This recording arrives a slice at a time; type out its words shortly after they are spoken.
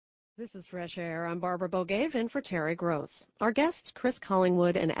This is Fresh Air. I'm Barbara Bogaeve in for Terry Gross. Our guests, Chris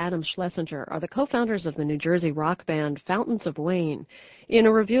Collingwood and Adam Schlesinger, are the co-founders of the New Jersey rock band Fountains of Wayne. In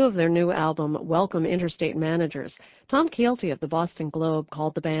a review of their new album, Welcome Interstate Managers, Tom Keelty of the Boston Globe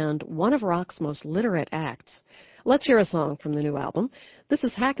called the band one of rock's most literate acts. Let's hear a song from the new album. This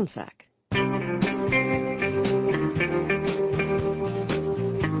is Hackensack.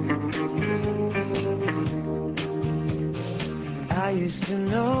 I used to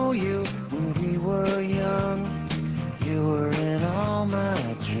know you when we were young. You were in all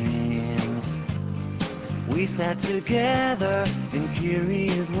my dreams. We sat together in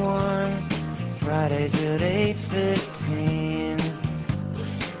period 1, Fridays at 8:15.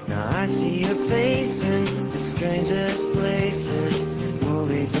 Now I see your face in the strangest places,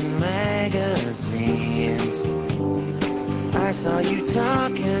 movies and magazines. I saw you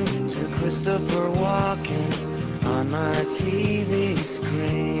talking to Christopher Walken on my TV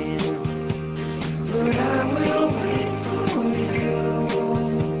screen. But I will wait for you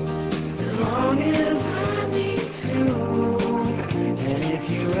as long as I need to. And if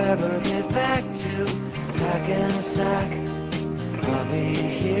you ever get back to Hackensack, I'll be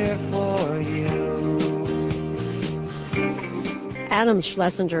here for you. Adam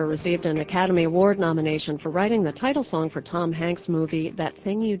Schlesinger received an Academy Award nomination for writing the title song for Tom Hanks' movie That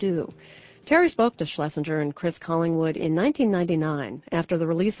Thing You Do. Terry spoke to Schlesinger and Chris Collingwood in 1999 after the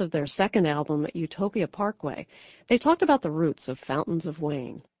release of their second album, Utopia Parkway. They talked about the roots of Fountains of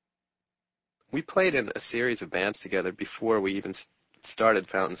Wayne. We played in a series of bands together before we even started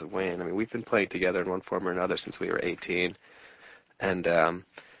Fountains of Wayne. I mean, we've been playing together in one form or another since we were 18. And the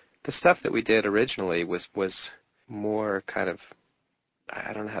stuff that we did originally was more kind of,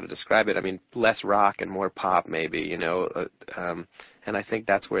 I don't know how to describe it. I mean, less rock and more pop, maybe, you know. And I think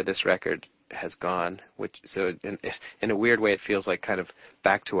that's where this record has gone. So in a weird way, it feels like kind of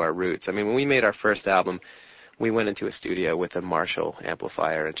back to our roots. I mean, when we made our first album, we went into a studio with a Marshall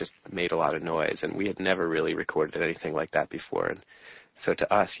amplifier and just made a lot of noise. And we had never really recorded anything like that before. And so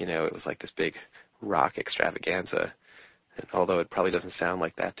to us, you know, it was like this big rock extravaganza. And although it probably doesn't sound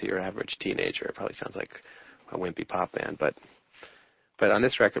like that to your average teenager, it probably sounds like a wimpy pop band. But on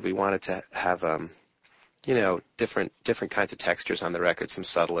this record, we wanted to have, you know, different kinds of textures on the record, some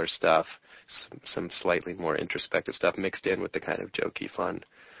subtler stuff, some slightly more introspective stuff mixed in with the kind of jokey, fun,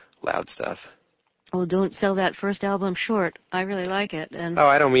 loud stuff. Oh, don't sell that first album short. I really like it. And oh,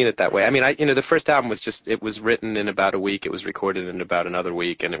 I don't mean it that way. I mean, the first album was just, it was written in about a week, it was recorded in about another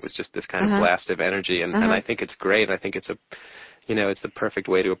week, and it was just this kind of blast of energy, and I think it's great. I think it's it's the perfect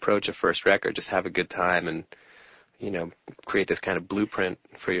way to approach a first record, just have a good time and, you know, create this kind of blueprint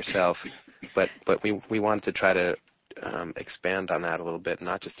for yourself. But we wanted to try to expand on that a little bit and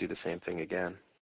not just do the same thing again.